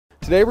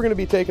Today we're going to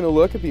be taking a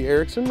look at the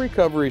Erickson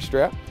Recovery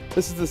Strap.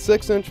 This is the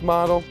 6-inch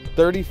model,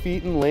 30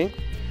 feet in length,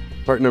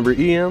 part number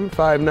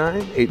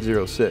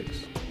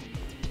EM59806.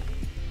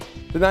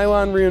 The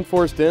nylon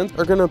reinforced ends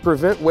are going to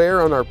prevent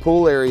wear on our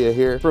pool area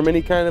here from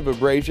any kind of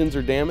abrasions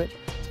or damage.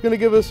 It's going to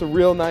give us a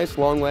real nice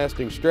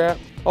long-lasting strap.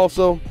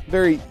 Also,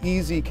 very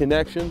easy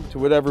connection to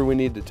whatever we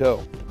need to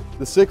tow.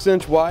 The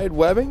 6-inch wide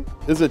webbing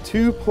is a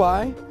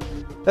 2-ply.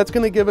 That's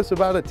going to give us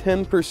about a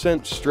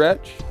 10%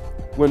 stretch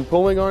when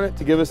pulling on it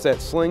to give us that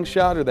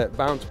slingshot or that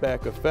bounce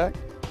back effect.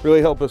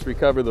 Really help us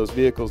recover those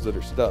vehicles that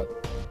are stuck.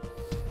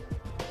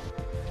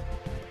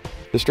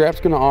 The strap's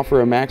going to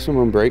offer a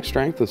maximum brake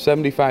strength of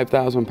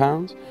 75,000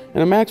 pounds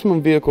and a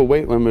maximum vehicle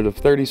weight limit of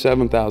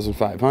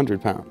 37,500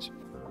 pounds.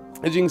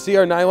 As you can see,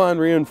 our nylon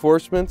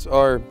reinforcements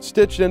are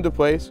stitched into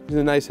place. It's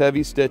a nice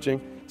heavy stitching.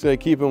 It's going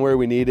to keep them where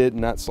we need it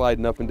and not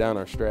sliding up and down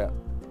our strap.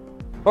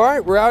 All right,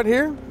 we're out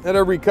here at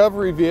our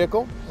recovery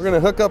vehicle. We're going to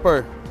hook up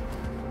our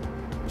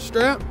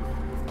strap.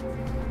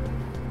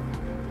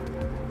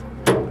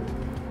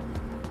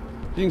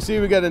 You can see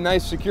we got a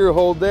nice secure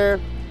hold there,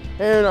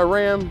 and our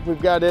ram, we've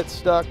got it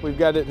stuck. We've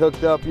got it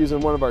hooked up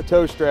using one of our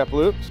tow strap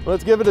loops.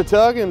 Let's give it a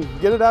tug and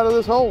get it out of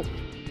this hole.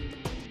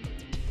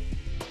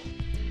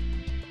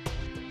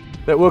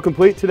 That will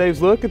complete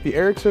today's look at the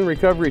Erickson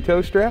Recovery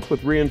Tow Strap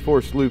with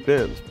reinforced loop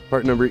ends,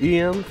 part number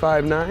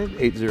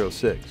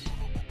EM59806.